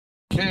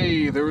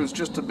Okay, there was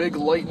just a big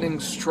lightning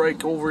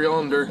strike over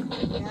yonder.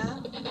 Yeah?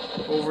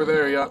 Over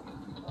there, yeah.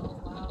 Oh,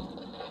 wow.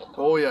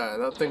 Oh yeah,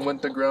 that thing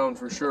went to ground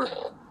for sure.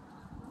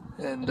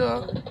 And,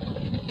 Dad?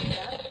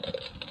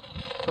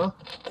 huh? Are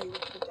you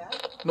with your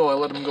dad? No, I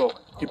let him go.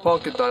 He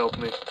pocket dialed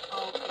me.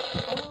 Oh, okay.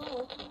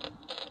 Oh,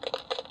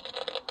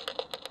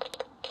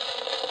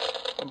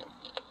 okay. I'm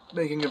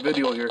making a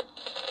video here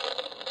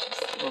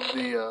of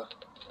the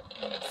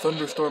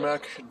thunderstorm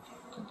action.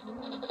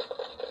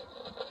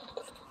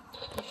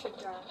 You should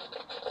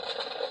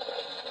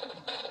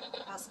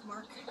ask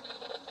Mark.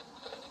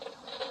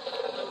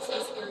 What was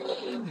his area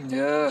doing?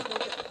 Yeah. Make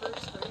it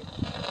first, right?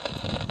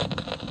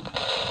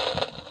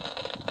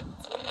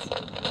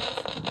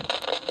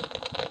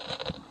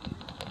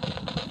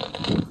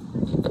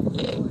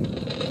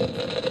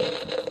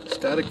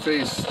 Static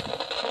face.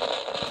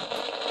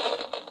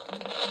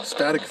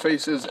 Static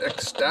face is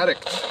ecstatic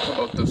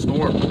about the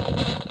storm.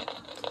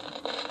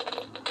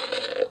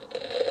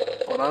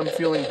 But I'm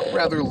feeling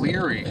rather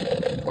leery,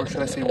 or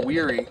should I say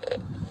weary?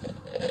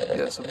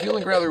 Yes, I'm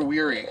feeling rather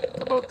weary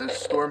about this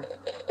storm.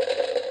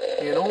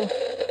 You know,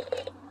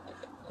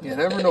 you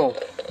never know.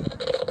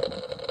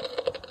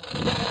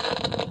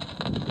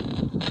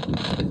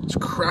 It's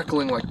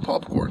crackling like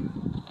popcorn.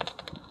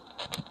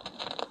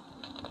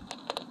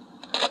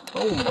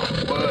 Oh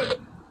my word.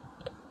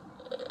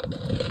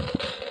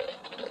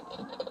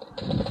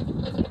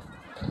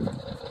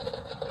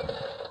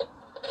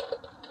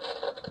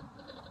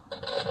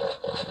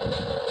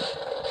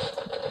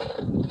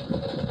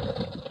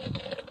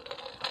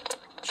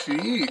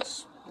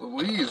 Jeez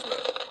Louise, man.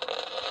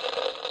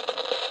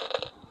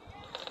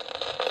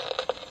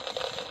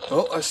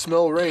 Oh, I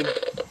smell rain.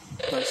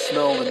 I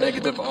smell the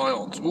negative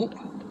ions. Ooh.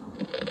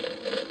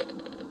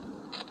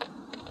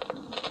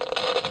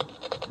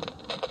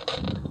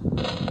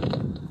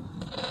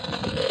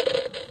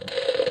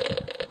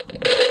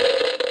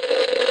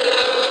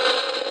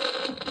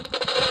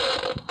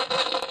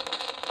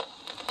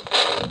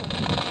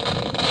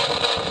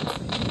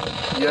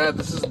 Yeah,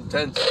 this is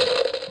intense.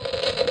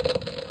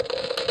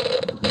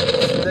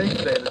 What's the date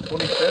today? The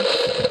 25th?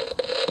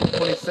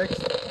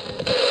 26th?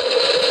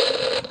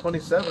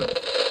 27th.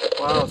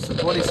 Wow, it's the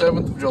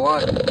 27th of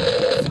July.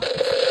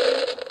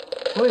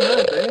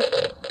 29th, eh?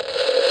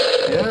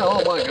 Yeah,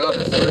 oh my god,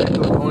 it's already the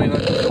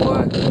 29th of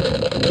July.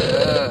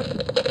 Yeah.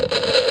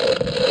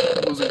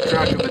 Losing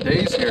track of the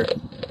days here.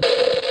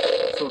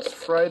 So it's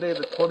Friday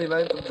the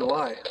 29th of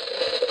July.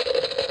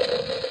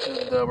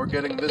 And we're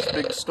getting this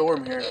big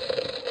storm here.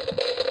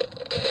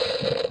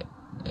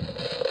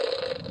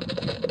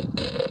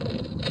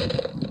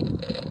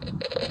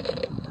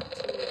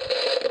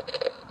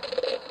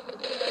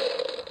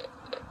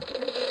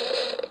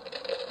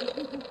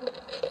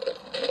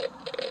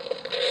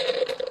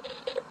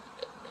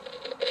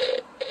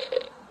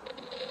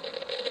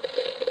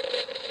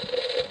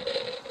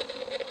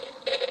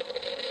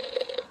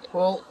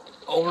 Well,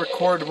 I'll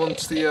record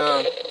once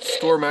the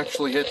storm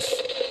actually hits.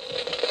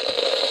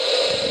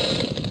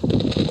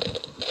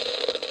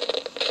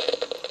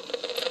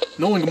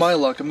 Knowing my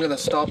luck, I'm gonna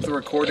stop the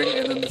recording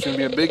and then there's gonna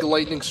be a big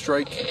lightning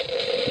strike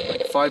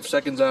like 5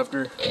 seconds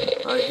after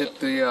I hit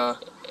the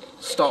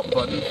stop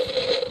button.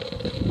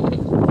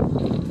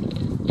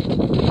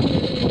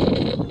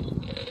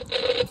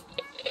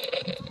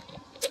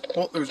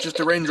 Oh, there's just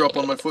a raindrop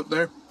on my foot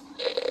there.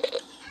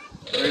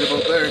 Right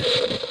about there.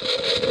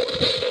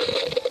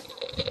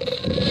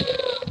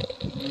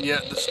 Yeah,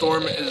 the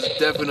storm is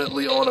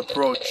definitely on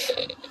approach.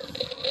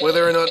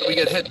 Whether or not we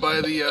get hit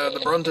by the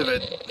brunt of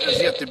it is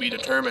yet to be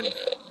determined.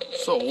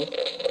 So,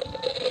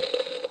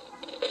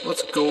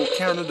 let's go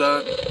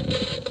Canada.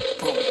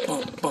 Bum,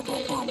 bum, bum,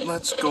 bum, bum.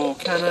 Let's go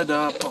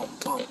Canada. Bum,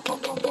 bum, bum,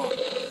 bum, bum.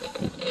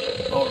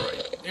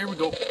 Alright, here we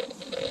go.